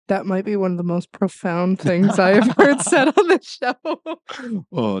That might be one of the most profound things I have heard said on this show.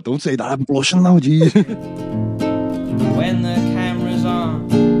 Oh, don't say that. I'm blushing now, geez. When the camera's on,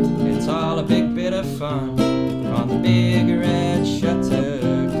 it's all a big bit of fun on the big red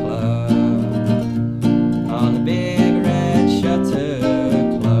shutter club. On the big red shutter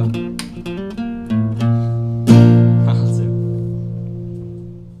club. I'll do.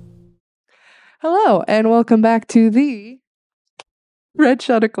 Hello, and welcome back to the Red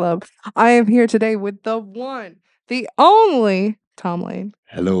Shutter Club. I am here today with the one, the only Tom Lane.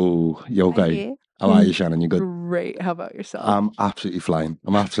 Hello. You okay? Hi. How are you, Shannon? You good? Great. How about yourself? I'm absolutely flying.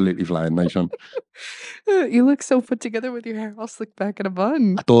 Nice one. You look so put together with your hair all slicked back in a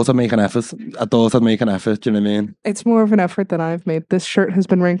bun. I thought I'd make an effort. Do you know what I mean? It's more of an effort than I've made. This shirt has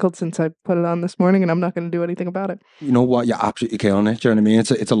been wrinkled since I put it on this morning, and I'm not going to do anything about it. You know what? You're absolutely killing it. Do you know what I mean?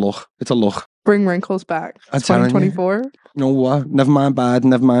 It's a look. It's a look. Bring wrinkles back. I'm telling you. 2024. You know what? Never mind bad,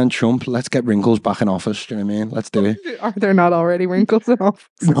 never mind Trump. Let's get wrinkles back in office. Do you know what I mean? Let's do it. Are there not already wrinkles in office?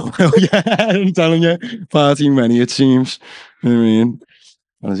 No, yeah, I'm telling you. Far too many, it seems. You know what I mean?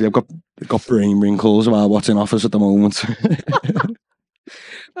 Honestly, I've got brain wrinkles while what's in office at the moment.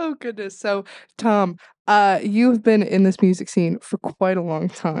 Oh, goodness. So, Tom, you've been in this music scene for quite a long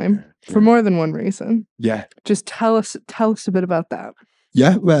time, for more than one reason. Yeah. Just tell us a bit about that.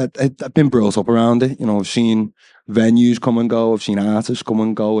 Yeah, well, I've been brought up around it. You know, I've seen venues come and go. I've seen artists come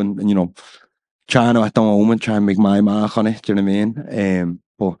and go, and you know, trying to at the moment try and make my mark on it. Do you know what I mean?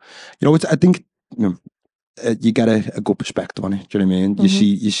 But you know, I think you know, you get a good perspective on it. Do you know what I mean?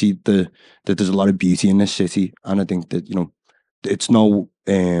 Mm-hmm. You see that there's a lot of beauty in this city, and I think that you know, it's not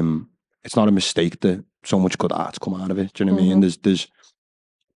a mistake that so much good art's come out of it. Do you know what I mean? There's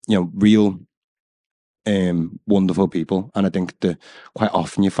you know real wonderful people, and I think that quite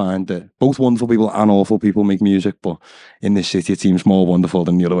often you find that both wonderful people and awful people make music, but in this city it seems more wonderful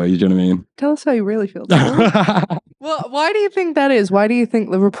than the other way. Do you know what I mean? Tell us how you really feel. Well, why do you think that is? Why do you think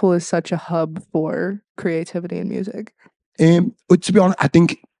Liverpool is such a hub for creativity in music? To be honest, I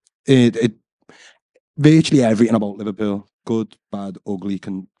think it virtually everything about Liverpool, good, bad, ugly,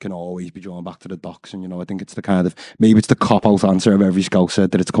 can always be drawn back to the docks. And you know, I think it's the kind of, maybe it's the cop out answer of every scouser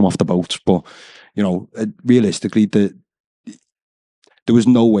that it's come off the boats, but you know, realistically, there was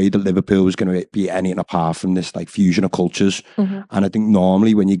no way that Liverpool was going to be anything apart from this like fusion of cultures. And I think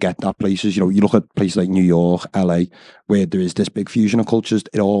normally when you get that places, you know, you look at places like New York, LA, where there is this big fusion of cultures,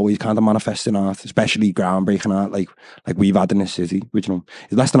 it always kind of manifests in art, especially groundbreaking art like we've had in this city, which, you know,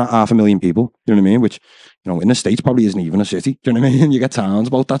 is less than 500,000 people. You know what I mean? Which, you know, in the States probably isn't even a city. Do you know what I mean? You get towns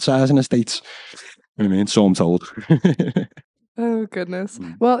about that size in the States. You know what I mean? So I'm told. Oh, goodness.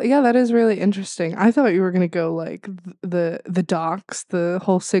 Well, yeah, that is really interesting. I thought you were going to go like the docs, the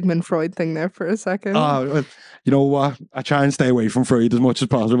whole Sigmund Freud thing there for a second. Oh, you know what? I try and stay away from Freud as much as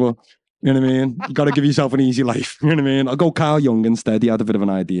possible. You know what I mean? You got to give yourself an easy life. You know what I mean? I'll go Carl Jung instead. He had a bit of an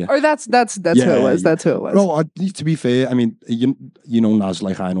idea. Or that's who it was. That's who it was. No, to be fair, I mean, you know Naz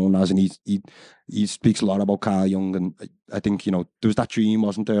like I know Naz, and he speaks a lot about Carl Jung, and I think, you know, there was that dream,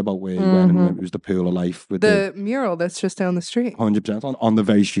 wasn't there, about where he went, and it was the pool of life with the mural that's just down the street. 100% on the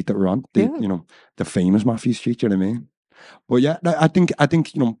very street that we're on. You know, the famous Matthew Street. You know what I mean? But yeah, I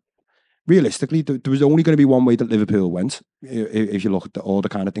think you know, realistically, there was only going to be one way that Liverpool went. If you look at all the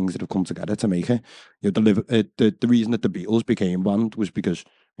kind of things that have come together to make it, you know, the reason that the Beatles became band was because,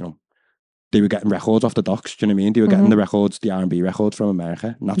 you know, they were getting records off the docks. Do you know what I mean? They were getting the records, the R&B records from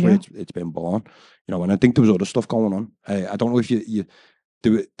America, and that's where it's been born. You know, and I think there was other stuff going on. I don't know if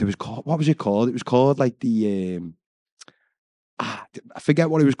there was called, what was it called? It was called like the I forget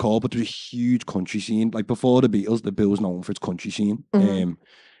what it was called, but there was a huge country scene. Like before the Beatles was known for its country scene.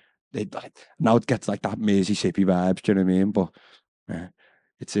 Now it gets like that Mississippi vibes. Do you know what I mean? But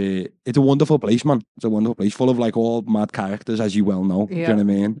it's a wonderful place, man. It's a wonderful place full of like all mad characters, as you well know. Do you know what I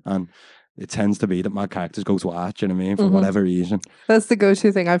mean? And it tends to be that my characters go to art, do you know what I mean, for whatever reason. That's the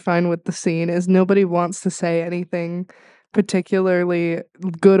go-to thing I find with the scene, is nobody wants to say anything particularly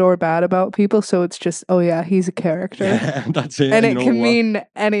good or bad about people, so it's just, oh yeah, he's a character. Yeah, that's it. And it can mean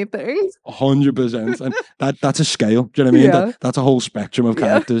anything. 100%. And that's a scale, do you know what I mean? Yeah. That's a whole spectrum of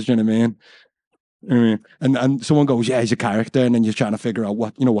characters, do you know what I mean? And someone goes, yeah, he's a character, and then you're trying to figure out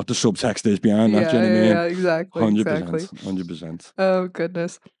what the subtext is behind that, do you know what I mean? Yeah, exactly. 100%. Oh,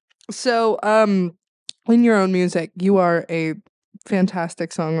 goodness. So, in your own music, you are a fantastic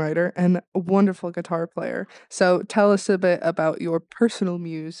songwriter and a wonderful guitar player. So tell us a bit about your personal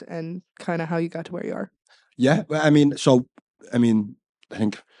muse and kind of how you got to where you are. Yeah, I mean, I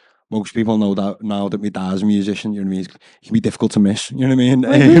think most people know that now that my dad's a musician, you know what I mean? He can be difficult to miss, you know what I mean?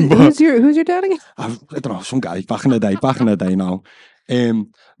 Wait, who's your dad again? I don't know, some guy back in the day now.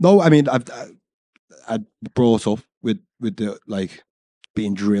 No, I mean, I brought up with the like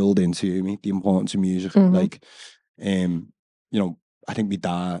being drilled into me the importance of music. Mhm. Like, you know, I think my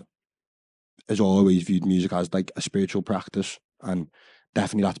dad has always viewed music as like a spiritual practice, and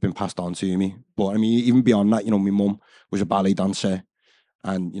definitely that's been passed on to me. But I mean, even beyond that, my mum was a ballet dancer,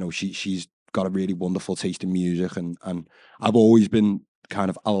 and she's got a really wonderful taste in music, and I've always been kind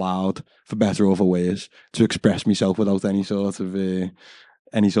of allowed, for better or for worse, to express myself without any sort of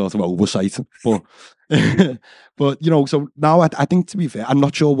oversight. But but so now I think, to be fair, I'm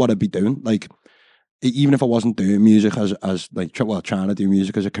not sure what I'd be doing. Like, even if I wasn't doing music as like trying to do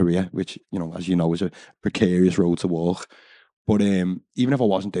music as a career, which as you know, is a precarious road to walk. But even if I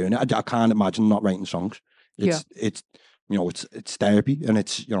wasn't doing it, I can't imagine not writing songs. Yeah. It's it's therapy, and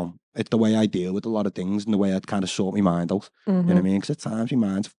it's it's the way I deal with a lot of things, and the way I kind of sort my mind out. You know what I Mhm. mean? Because at times my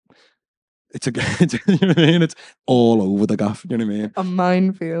mind's it's you know what I mean? It's all over the gaff. You know what I mean? A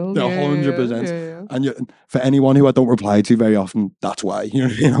minefield. Yeah, Yeah, yeah, 100%. yeah, yeah. And for anyone who I don't reply to very often, that's why. You know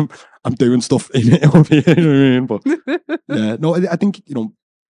what I mean? I'm doing stuff in it over here. You know what I mean? But yeah, no, I think you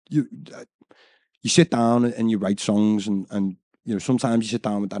you sit down and you write songs, and sometimes you sit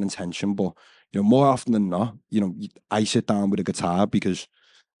down with that intention, but more often than not, I sit down with a guitar because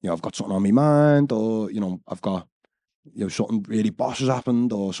I've got something on my mind, or I've got something really boss has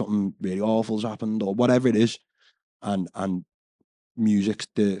happened, or something really awful's happened, or whatever it is, and music's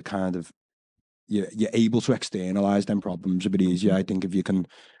the kind of, you're able to externalize them problems a bit easier, I think, if you can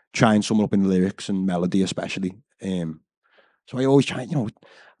try and sum it up in lyrics and melody, especially. So I always try,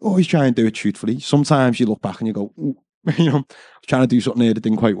 always try and do it truthfully. Sometimes you look back and you go, "Ooh," I was trying to do something here that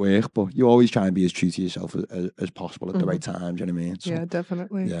didn't quite work, but you always try and be as true to yourself as possible at the right time. Do you know what I mean? So, Yeah,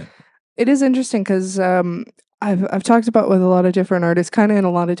 definitely. yeah. It is interesting because I've talked about with a lot of different artists, kind of in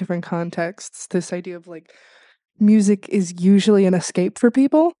a lot of different contexts, this idea of like music is usually an escape for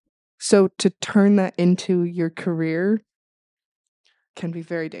people. So to turn that into your career can be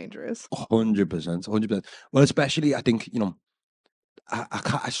very dangerous. 100%, 100%. Well, especially, I think, I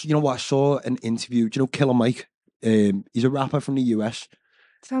can't, you know what, I saw an interview, do you know Killer Mike? He's a rapper from the US.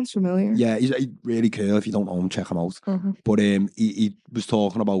 Sounds familiar. Yeah, he's really cool. If you don't know him, check him out. Mhm. But he was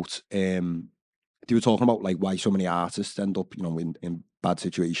talking about they were talking about like why so many artists end up in bad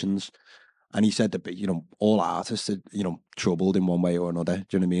situations, and he said that all artists are troubled in one way or another.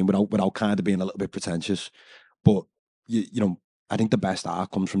 Do you know what I mean? Without kind of being a little bit pretentious, but I think the best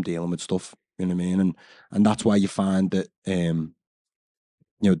art comes from dealing with stuff. You know what I mean? And that's why you find that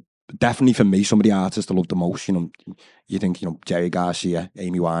definitely for me, some of the artists I love the most, you think, Jerry Garcia,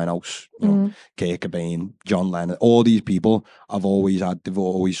 Amy Winehouse, Mhm. Kurt Cobain, John Lennon, all these people they've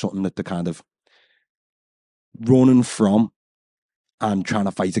always something that they're kind of running from and trying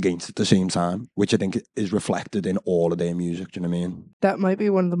to fight against at the same time, which I think is reflected in all of their music. Do you know what I mean? That might be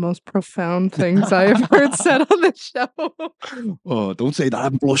one of the most profound things I have heard said on the show. Oh, don't say that.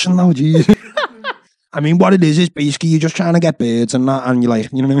 I'm blushing now, geez. I mean, what it is basically you're just trying to get birds and that, and you're like,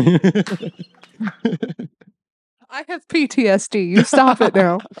 you know what I mean? I have PTSD. You stop it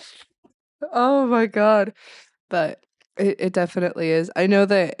now. Oh my god. But it definitely is. I know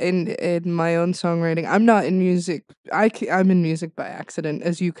that in my own songwriting, I'm not in music. I'm in music by accident,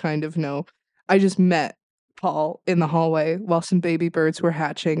 as you kind of know. I just met Paul in the hallway while some baby birds were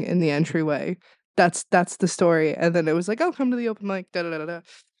hatching in the entryway. That's the story. And then it was like, oh, come to the open mic, da da da da. Da.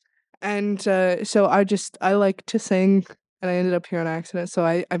 And so I like to sing, and I ended up here on accident. So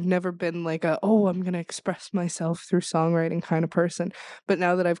I've never been like I'm gonna express myself through songwriting kind of person. But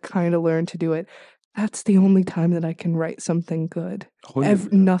now that I've kind of learned to do it, that's the only time that I can write something good.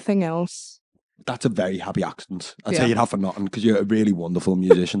 100%. Nothing else. That's a very happy accident. I'll Yeah. tell you that for nothing, because you're a really wonderful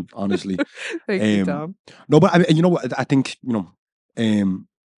musician, honestly. Thank you, Tom. No, but I mean, you know what? I think,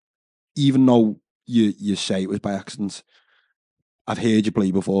 even though you say it was by accident, I've heard you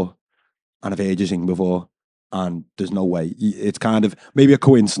play before, and I've heard you sing before, and there's no way. It's kind of maybe a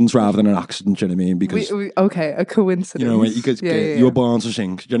coincidence rather than an accident, do you know what I mean? Because, Okay, a coincidence. you were born to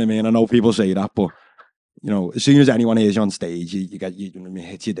sing, do you know what I mean? I know people say that, but, as soon as anyone hears you on stage, you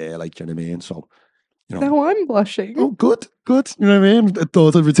hit you there, like, do you know what I mean? So, Now I'm blushing. oh, good. You know what I mean? I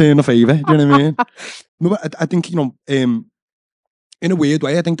thought I'd return the favour. Do you know what I mean? No, but I think, in a weird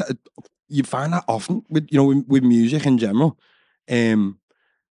way, I think that you find that often with, with music in general.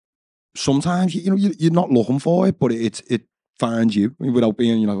 Sometimes, you're not looking for it, but it finds you without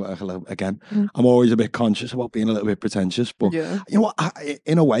being, again, I'm always a bit conscious about being a little bit pretentious, but Yeah. you know what?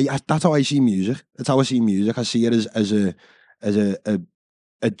 In a way, that's how I see music. That's how I see music. I see it as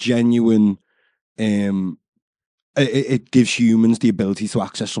a genuine, it gives humans the ability to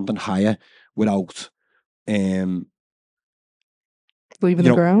access something higher without Leaving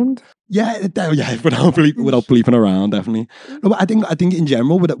you the know, ground? yeah, without bleeping around, definitely. No, but I think in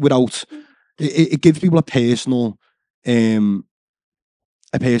general, without it gives people um,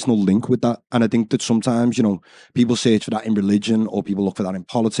 a personal link with that, and I think that sometimes people search for that in religion or people look for that in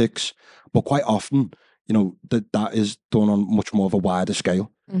politics, but quite often, that is done on much more of a wider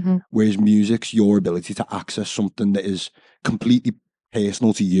scale. Mm-hmm. Whereas music's your ability to access something that is completely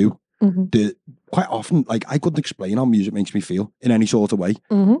personal to you. Mm-hmm. That quite often, like I couldn't explain how music makes me feel in any sort of way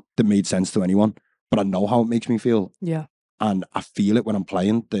Mm-hmm. that made sense to anyone, but I know how it makes me feel, Yeah. and I feel it when I'm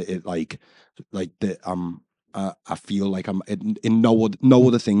playing. That it like that I feel like I'm in no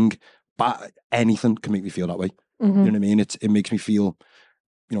other thing, but anything can make me feel that way. Mm-hmm. You know what I mean? It makes me feel,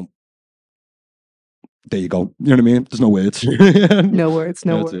 you know. There you go. You know what I mean? There's no words. No words,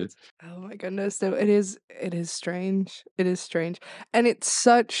 no That's words. it. Oh my goodness. No, it is strange. It is strange. And it's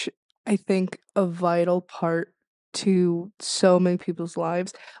such, I think, a vital part to so many people's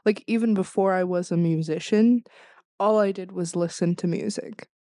lives. Like even before I was a musician, all I did was listen to music.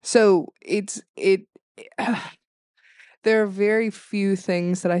 So there are very few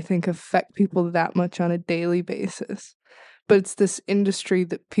things that I think affect people that much on a daily basis. But it's this industry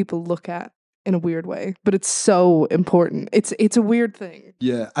that people look at in a weird way. But it's so important. It's a weird thing.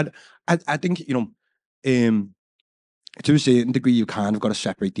 Yeah, I think to a certain degree you kind of got to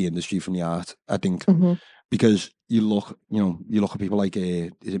separate the industry from the art. I think Mm-hmm. because you look at people like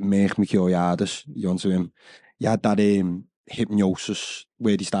is it Merck Mercuriadis, you onto him. He had that hypnosis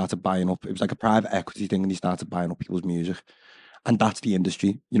where he started buying up. It was like a private equity thing, and he started buying up people's music. And that's the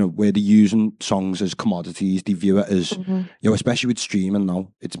industry, where they're using songs as commodities. They view it as, Mm-hmm. especially with streaming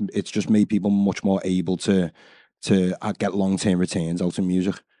now. It's just made people much more able to get long term returns out of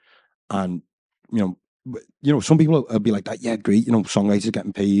music. And some people will be like that. Yeah, great. Songwriters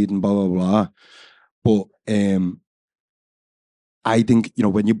getting paid and blah blah blah. But I think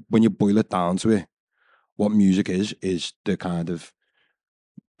when you boil it down to it, what music is the kind of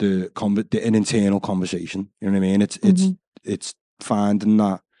an internal conversation. You know what I mean? Mm-hmm. It's finding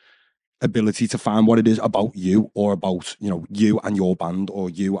that ability to find what it is about you or about you and your band or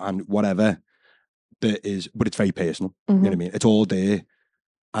you and whatever that is, but it's very personal. You know what I Mm-hmm. mean? It's all there,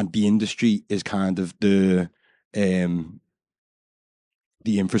 and the industry is kind of the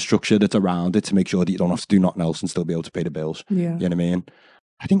infrastructure that's around it to make sure that you don't have to do nothing else and still be able to pay the bills. Yeah. You know what I mean?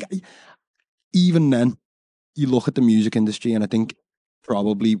 I think even then, you look at the music industry, and I think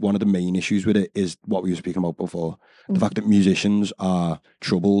probably one of the main issues with it is what we were speaking about before: the Mm-hmm. fact that musicians are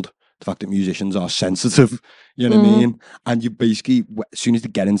troubled, the fact that musicians are sensitive. You know what I Mm-hmm. mean? And you basically, as soon as they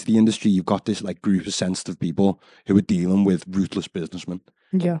get into the industry, you've got this like group of sensitive people who are dealing with ruthless businessmen.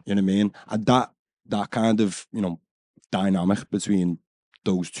 Yeah. You know what I mean? And that kind of dynamic between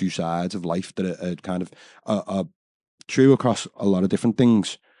those two sides of life that are kind of are true across a lot of different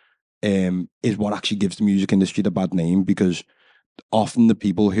things is what actually gives the music industry the bad name, because often the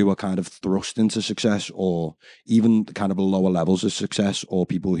people who are kind of thrust into success, or even kind of lower levels of success, or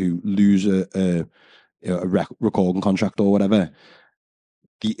people who lose a recording contract or whatever,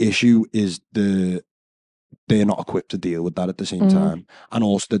 the issue is they're not equipped to deal with that at the same Mm-hmm. time, and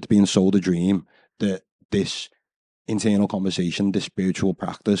also that they're being sold a dream that this internal conversation, this spiritual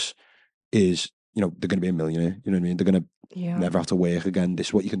practice is, they're going to be a millionaire. You know what I mean? They're going to Yeah. never have to work again. This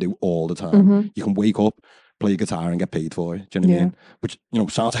is what you can do all the time. Mm-hmm. You can wake up, play guitar, and get paid for it. Do you know what I Yeah. mean? Which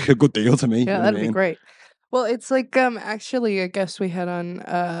sounds like a good deal to me. Yeah, You know what that'd I be mean? great. Well, it's like actually I guess we had on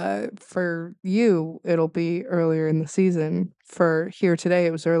for you it'll be earlier in the season. For here today,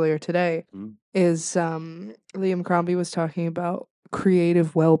 it was earlier today. Mm. Is Liam Crombie was talking about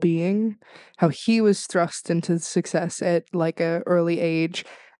creative well-being, how he was thrust into success at like a early age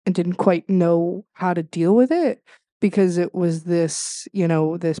and didn't quite know how to deal with it because it was this,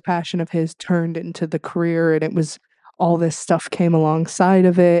 this passion of his turned into the career, and it was all this stuff came alongside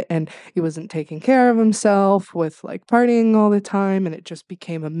of it, and he wasn't taking care of himself with like partying all the time, and it just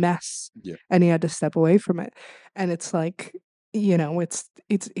became a mess, Yeah. and he had to step away from it. And it's like,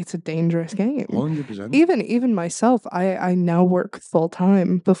 it's a dangerous game. 100%. Even myself, I now work full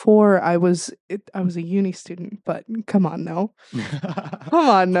time. Before I was a uni student, but come on now. Come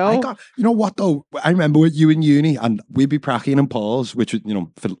on I now. got, you know what though? I remember with you in uni, and we'd be practicing in Paul's, which,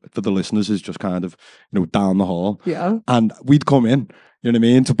 for the listeners is just kind of, down the hall. Yeah. And we'd come in, you know what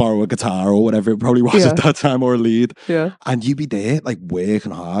I mean, to borrow a guitar or whatever it probably was Yeah. at that time, or a lead. Yeah. And you'd be there, like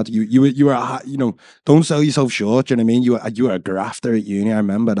working hard. You were, don't sell yourself short. Do you know what I mean? You were a grafter at uni. I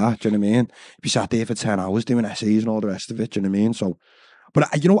remember that. Do you know what I mean? You'd be sat there for 10 hours doing essays and all the rest of it. Do you know what I mean? So, but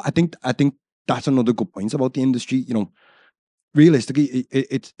I think that's another good point about the industry. Realistically,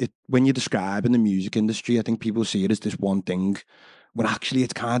 it when you're describing the music industry, I think people see it as this one thing, when actually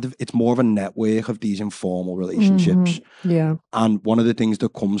it's more of a network of these informal relationships. Yeah. And one of the things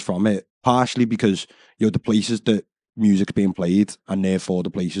that comes from it, partially because, the places that music's being played, and therefore the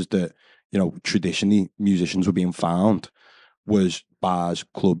places that, traditionally musicians were being found, was bars,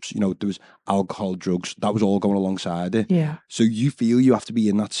 clubs, there was alcohol, drugs, that was all going alongside it. Yeah. So you feel you have to be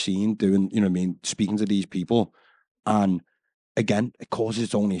in that scene doing, speaking to these people. And again, it causes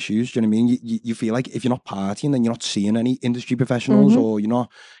its own issues. Do you know what I mean? You feel like if you're not partying, then you're not seeing any industry professionals, or you're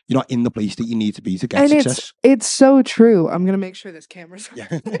not in the place that you need to be to get And success. it's so true. I'm gonna make sure this camera's on.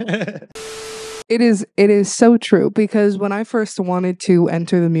 Yeah. It is so true, because when I first wanted to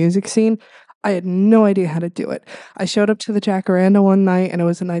enter the music scene, I had no idea how to do it. I showed up to the Jacaranda one night, and it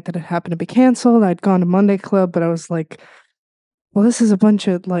was a night that had happened to be canceled. I'd gone to Monday Club, but I was like, well, this is a bunch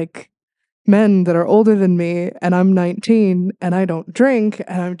of like men that are older than me, and I'm 19 and I don't drink,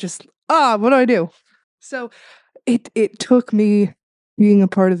 and I'm just, what do I do? So it took me being a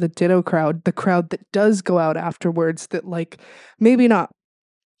part of the Ditto crowd, the crowd that does go out afterwards, that like maybe not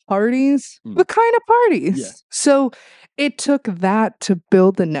parties, but kind of parties. Yeah. So it took that to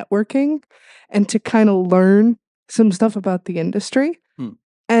build the networking and to kind of learn some stuff about the industry.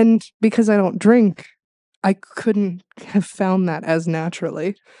 And because I don't drink, I couldn't have found that as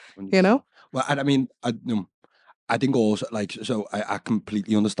naturally, Well, I mean, I think also, like, so I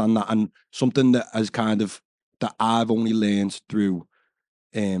completely understand that. And something that that I've only learned through,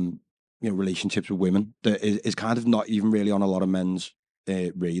 relationships with women, that is kind of not even really on a lot of men's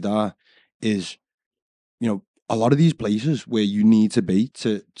radar, is, a lot of these places where you need to be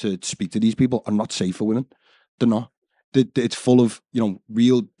to speak to these people are not safe for women. They're not. It's full of,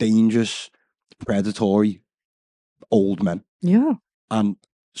 real dangerous, predatory old men. Yeah. And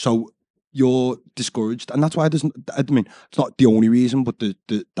so you're discouraged, and that's why I mean, it's not the only reason, but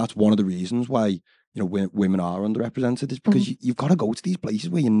that's one of the reasons why, women are underrepresented, is because you've got to go to these places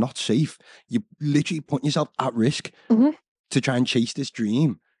where you're not safe. You're literally putting yourself at risk to try and chase this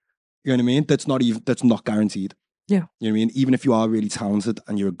dream. You know what I mean? That's not guaranteed. Yeah. You know what I mean? Even if you are really talented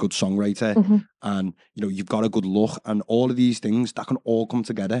and you're a good songwriter, and you've got a good look, and all of these things that can all come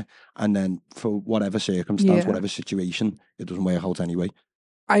together, and then for whatever circumstance, whatever situation, it doesn't work out anyway.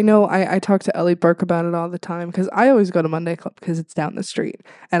 I know I talk to Ellie Burke about it all the time, because I always go to Monday Club because it's down the street.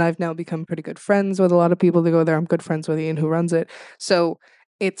 And I've now become pretty good friends with a lot of people that go there. I'm good friends with Ian, who runs it. So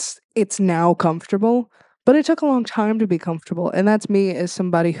it's now comfortable, but it took a long time to be comfortable. And that's me as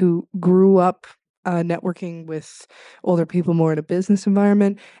somebody who grew up networking with older people more in a business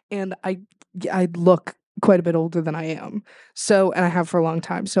environment. And I look quite a bit older than I am. So, and I have for a long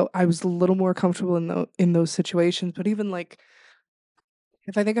time. So I was a little more comfortable in those situations. But even like,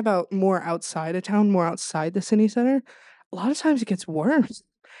 if I think about more outside of town, more outside the city center, a lot of times it gets worse.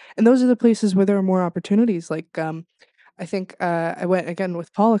 And those are the places where there are more opportunities. Like, I think I went again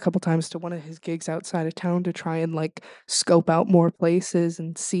with Paul a couple times to one of his gigs outside of town to try and like scope out more places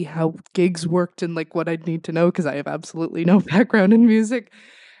and see how gigs worked and like what I'd need to know, because I have absolutely no background in music.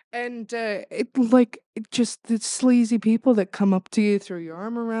 And just the sleazy people that come up to you, throw your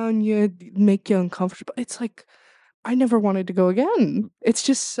arm around you, make you uncomfortable. It's like, I never wanted to go again. It's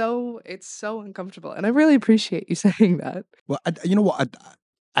so uncomfortable. And I really appreciate you saying that. Well, you know what?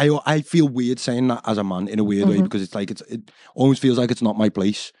 I feel weird saying that as a man, in a weird way, because it's like, it almost feels like it's not my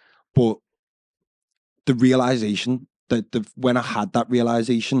place. But the realization that when I had that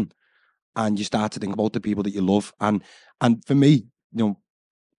realization, and you start to think about the people that you love, and for me,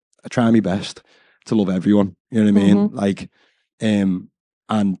 I try my best to love everyone. You know what I mean? Like, and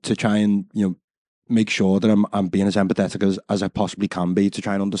to try and make sure that I'm being as empathetic as I possibly can be, to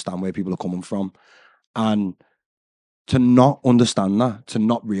try and understand where people are coming from, and to not understand that, to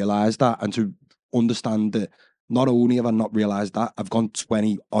not realize that, and to understand that not only have I not realized that, I've gone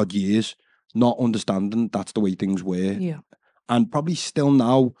 20 odd years not understanding that's the way things were. Yeah. And probably still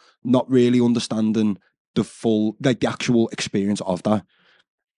now not really understanding the full, like the actual experience of that.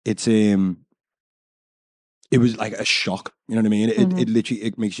 It was like a shock, you know what I mean? It literally,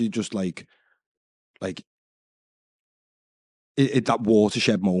 it makes you just like that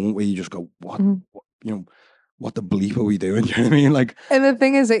watershed moment where you just go, what what the bleep are we doing? You know what I mean? Like, and the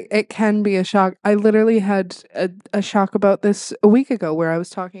thing is, it can be a shock. I literally had a shock about this a week ago, where I was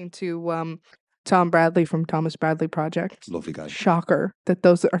talking to Tom Bradley from Thomas Bradley Project. Lovely guy. Shocker that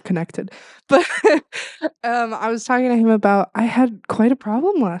those are connected. But I was talking to him about, I had quite a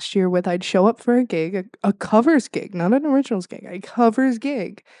problem last year with, I'd show up for a gig, a covers gig, not an originals gig, a covers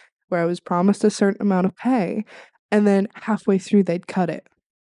gig, where I was promised a certain amount of pay, and then halfway through they'd cut it.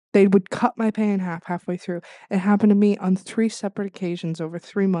 They would cut my pay in half halfway through. It happened to me on 3 separate occasions over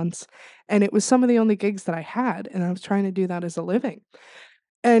 3 months, and it was some of the only gigs that I had, and I was trying to do that as a living.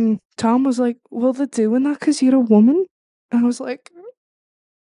 And Tom was like, "Well, they're doing that 'cause you're a woman?" And I was like,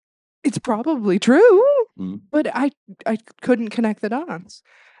 "It's probably true." Mm. But I couldn't connect the dots.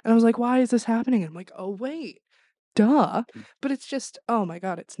 And I was like, "Why is this happening?" And I'm like, "Oh, wait. Duh." But it's just, oh my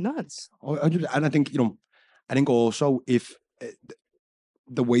God, it's nuts. Oh, and I think, I think also if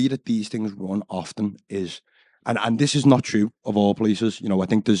the way that these things run often is, and this is not true of all places, I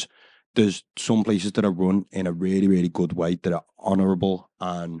think there's some places that are run in a really, really good way that are honourable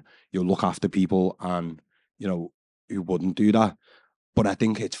and you look after people and, who wouldn't do that. But I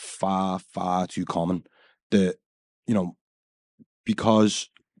think it's far, far too common that, because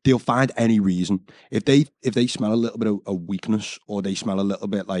they'll find any reason. If they smell a little bit of weakness or they smell a little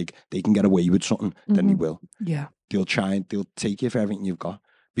bit like they can get away with something, then they will. Yeah. They'll take you for everything you've got.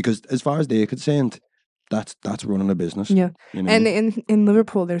 Because as far as they're concerned, that's running a business. Yeah. You know? And in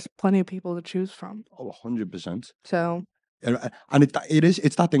Liverpool, there's plenty of people to choose from. Oh, 100%. So. And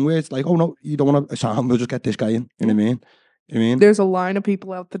it's that thing where it's like, oh no, you don't want to sound, we'll just get this guy in. You know what I mean? You know what I mean? There's a line of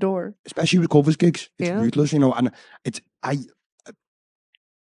people out the door. Especially with covers gigs. It's ruthless, and it's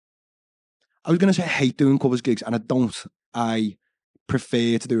I was going to say I hate doing covers gigs, and I don't. I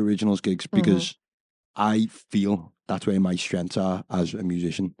prefer to do originals gigs because I feel that's where my strengths are as a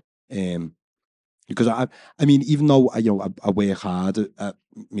musician. Because I mean, even though I work hard at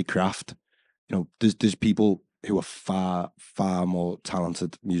my craft, there's people who are far, far more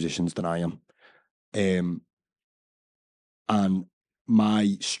talented musicians than I am. And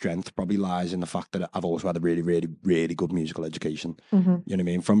my strength probably lies in the fact that I've also had a really, really, really good musical education. You know what I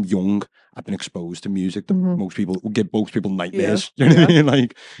mean? From young, I've been exposed to music that most people would give most people nightmares. You know what I mean?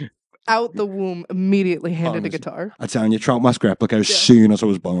 Like out the womb, immediately handed a guitar. I tell you, trout mask replica as soon as I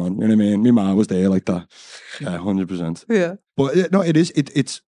was born. You know what I mean? My mom was there like that. Yeah, 100%. Yeah. But no, it is.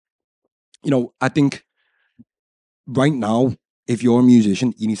 It's. I think right now, if you're a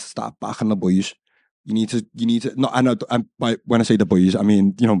musician, you need to start backing the boys. You need to. No, I know. When I say the boys, I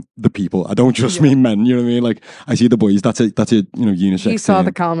mean the people. I don't just mean men. You know what I mean? Like I see the boys. That's a unisex. You saw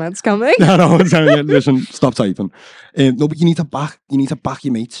the comments coming. No, I'm telling you. Listen, stop typing. No, but you need to back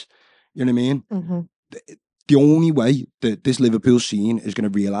your mates. You know what I mean? The only way that this Liverpool scene is going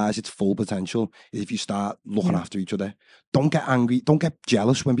to realise its full potential is if you start looking after each other. Don't get angry. Don't get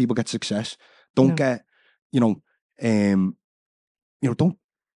jealous when people get success. Don't get, don't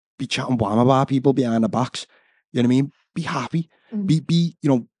be chatting wham about people behind their backs. You know what I mean? Be happy. Be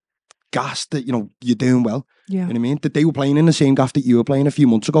gassed that, you're doing well. Yeah. You know what I mean? That they were playing in the same gaff that you were playing a few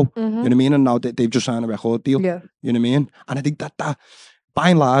months ago. You know what I mean? And now they've just signed a record deal. Yeah. You know what I mean? And I think that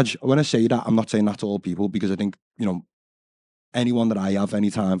by and large, when I say that, I'm not saying that to all people because I think, anyone that I have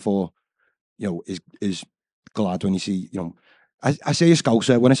any time for, is glad when you see, I say a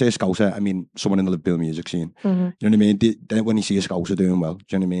Scouser. When I say a Scouser, I mean someone in the Liverpool music scene. You know what I mean? Then when you see a Scouser doing well, do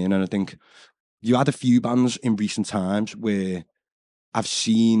you know what I mean? And I think you had a few bands in recent times where I've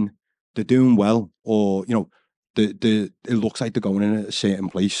seen they're doing well or, it looks like they're going in a certain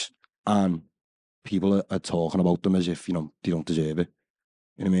place and people are talking about them as if, they don't deserve it.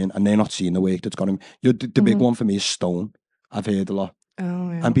 You know what I mean? And they're not seeing the work that's got him. The big one for me is Stone. I've heard a lot.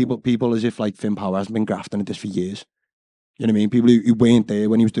 Oh, yeah. And people as if like Finn Power hasn't been grafting at this for years. You know what I mean? People who weren't there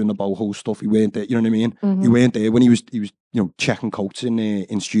when he was doing the boho stuff. He weren't there. You know what I mean? He weren't there when he was checking coats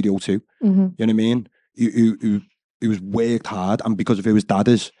in Studio 2. You know what I mean? He was worked hard, and because of who his dad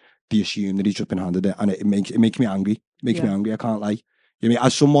is, they assume that he's just been handed it, and it makes me angry. It makes me angry. I can't lie. You know what I mean?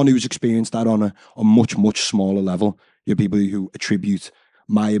 As someone who's experienced that on a much, much smaller level, you have people who attribute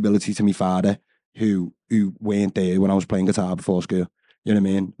my ability to my father who weren't there when I was playing guitar before school. You know what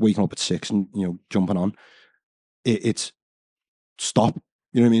I mean? Waking up at 6 and, jumping on. It's stop.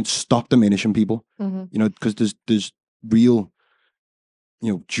 You know what I mean? Stop diminishing people. Because there's real,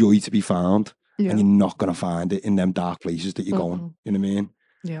 joy to be found. And you're not going to find it in them dark places that you're going. You know what I mean?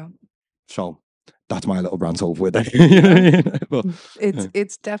 Yeah. So that's my little rant over with it. You know what I mean? But,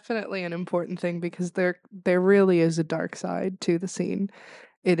 it's definitely an important thing because there really is a dark side to the scene.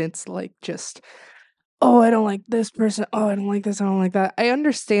 And it's like just, oh, I don't like this person. Oh, I don't like this. I don't like that. I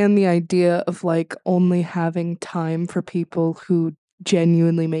understand the idea of like only having time for people who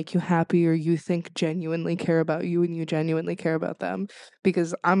genuinely make you happy or you think genuinely care about you and you genuinely care about them,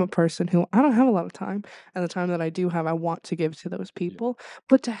 because I'm a person who I don't have a lot of time, and the time that I do have I want to give to those people.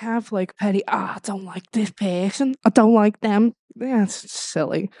 But to have like petty, I don't like this person, I don't like them, it's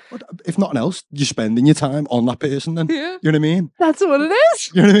silly. But if nothing else, you're spending your time on that person then. Yeah. You know what I mean? That's what it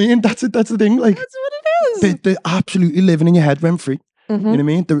is. You know what I mean? That's the thing. Like That's what it is. they're absolutely living in your head rent free. You know what I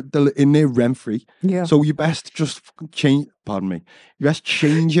mean? They're in there rent free. Yeah. So you best just fucking change. Pardon me. You best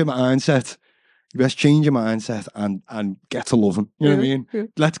change your mindset. You best change your mindset and get to loving. You know what I mean? Yeah.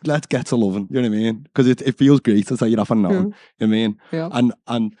 Let's get to loving. You know what I mean? Because it feels great to say you're off and nothing. Yeah. You know what I mean? Yeah.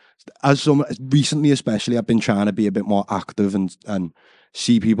 And as some recently, especially, I've been trying to be a bit more active and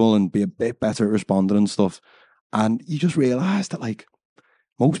see people and be a bit better at responding and stuff. And you just realise that like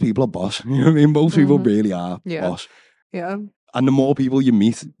most people are boss. You know what I mean? Most people really are Yeah. boss. Yeah. And the more people you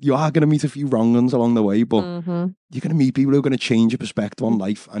meet, you are going to meet a few wrong ones along the way, but Mm-hmm. you're going to meet people who are going to change your perspective on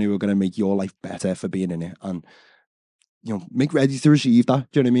life and who are going to make your life better for being in it. And, you know, make ready to receive that.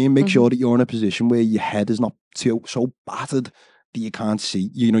 Do you know what I mean? Make sure that you're in a position where your head is not so battered that you can't see,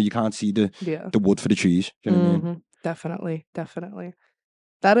 you can't see the wood for the trees. Do you know what I mean? Definitely.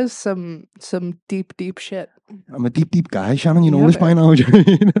 That is some deep shit. I'm a deep guy, Shannon. You know Yeah, this by now. Do you know what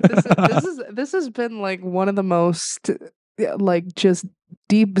I mean? This has been like one of the most like just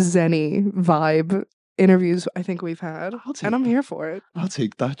deep zenny vibe interviews I think we've had, and I'm here for it. I'll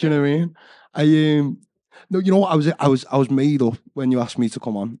take that. Do you know what I mean? No, you know what? I was made up when you asked me to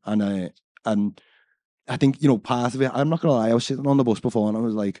come on, and I think part of it. I'm not gonna lie. I was sitting on the bus before, and I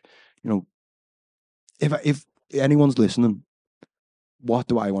was like, if anyone's listening, what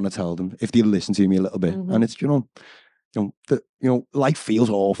do I want to tell them if they listen to me a little bit? And it's life feels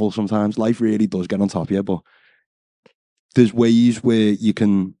awful sometimes. Life really does get on top of you, but there's ways where you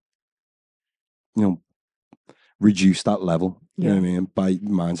can, reduce that level. You know what I mean? By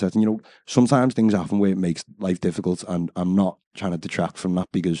mindset. And sometimes things happen where it makes life difficult, and I'm not trying to detract from that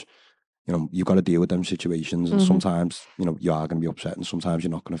because you've got to deal with them situations, and sometimes you are going to be upset, and sometimes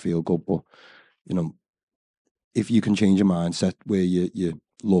you're not going to feel good. But if you can change your mindset where you're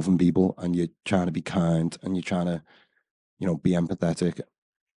loving people and you're trying to be kind and you're trying to be empathetic,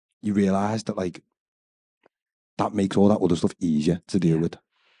 you realize that like that makes all that other stuff easier to deal with.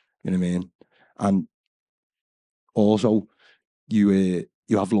 You know what I mean? And also you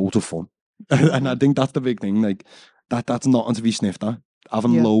have loads of fun. And I think that's the big thing. Like that's nothing to be sniffed at.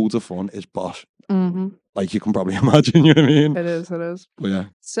 Having loads of fun is boss. Like you can probably imagine. You know what I mean? It is. But yeah.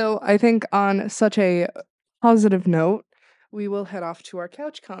 So I think on such a positive note, we will head off to our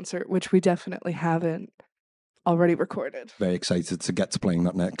couch concert, which we definitely haven't already recorded. Very excited to get to playing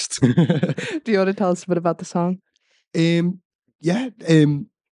that next. Do you want to tell us a bit about the song?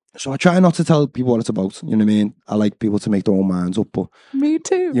 So I try not to tell people what it's about. You know what I mean? I like people to make their own minds up, but me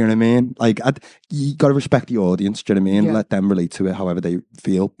too. You know what I mean? Like you got to respect the audience. Do you know what I mean? Yeah. Let them relate to it however they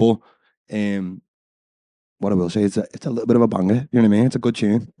feel. But what I will say is that it's a little bit of a banger. You know what I mean? It's a good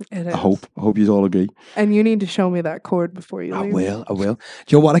tune. It is. I hope you all agree. And you need to show me that chord before you leave. I will. Do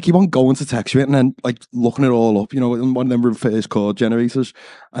you know what? I keep on going to text you it and then like looking it all up, in one of them reverse chord generators,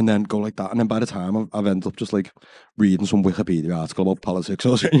 and then go like that. And then by the time I've ended up just like reading some Wikipedia article about politics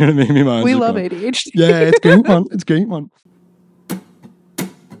or something. You know what I mean? We love ADHD. Yeah, it's great, man. It's great, man.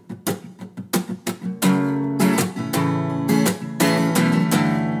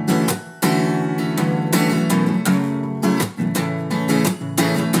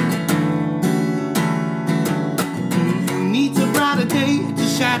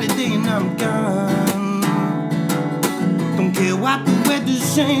 Saturday and I'm gone. Don't care what the weather's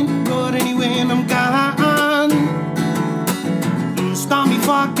saying, but anyway, and I'm gone. Stormy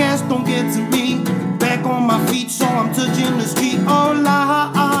forecast don't get to me. Back on my feet, so I'm touching the street. Oh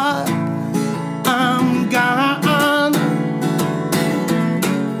Lord, I'm gone.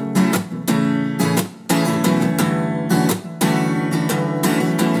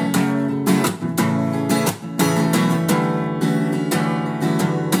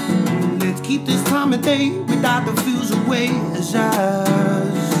 Keep this time of day without the feels away as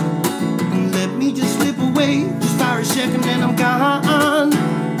ours. And let me just slip away just for a second and I'm gone.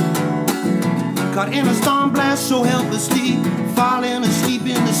 Caught in a storm blast so helplessly, falling asleep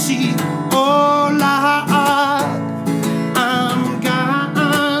in the sea. Oh Lord, I'm gone.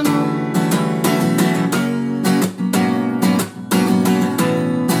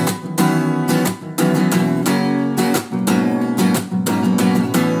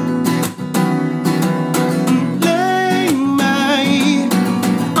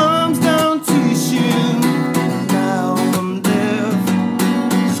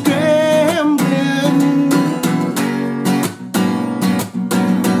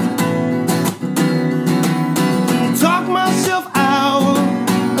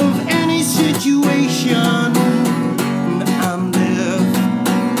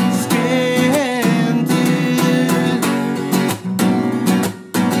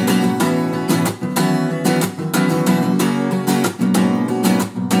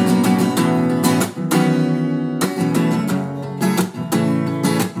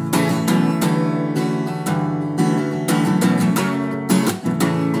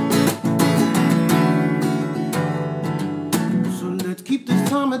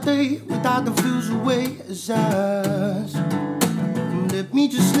 day without the feels away his eyes. Let me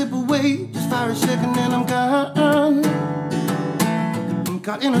just slip away just for a second and I'm gone. I'm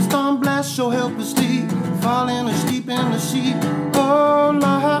caught in a storm blast so helplessly, falling asleep in the sea. Oh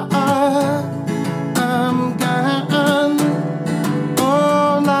Lord, I'm gone.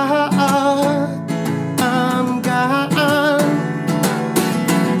 Oh Lord, I'm gone.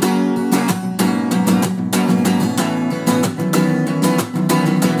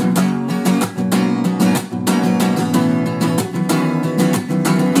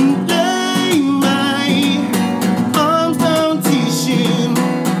 Lay my arms down, teaching.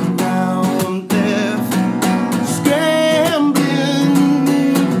 Now I'm left scrambling.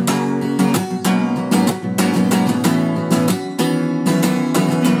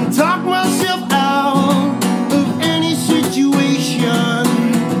 Talk myself out of any situation,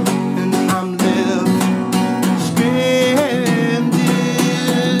 and I'm left stranded.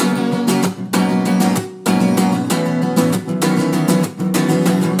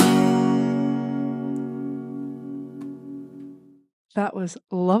 That was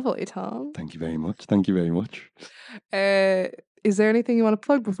lovely, Tom. Thank you very much. Thank you very much. Is there anything you want to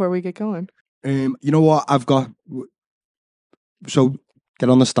plug before we get going? You know what? I've got. So get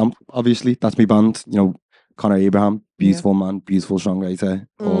on the stamp. Obviously, that's my band. You know, Connor Abraham, beautiful man, beautiful songwriter,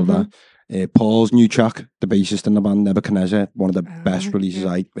 all of that. Paul's new track, the bassist in the band, Nebuchadnezzar, one of the best releases.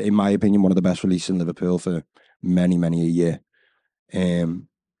 In my opinion, one of the best releases in Liverpool for many a year. Yeah,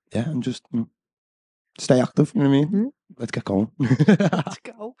 and just stay active. You know what I mean? Let's get going. Let's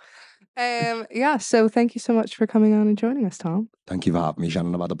go. Yeah, so thank you so much for coming on and joining us, Tom. Thank you for having me,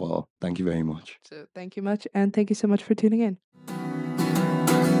 Shannon, about the ball. Thank you very much. So thank you much, and thank you so much for tuning in.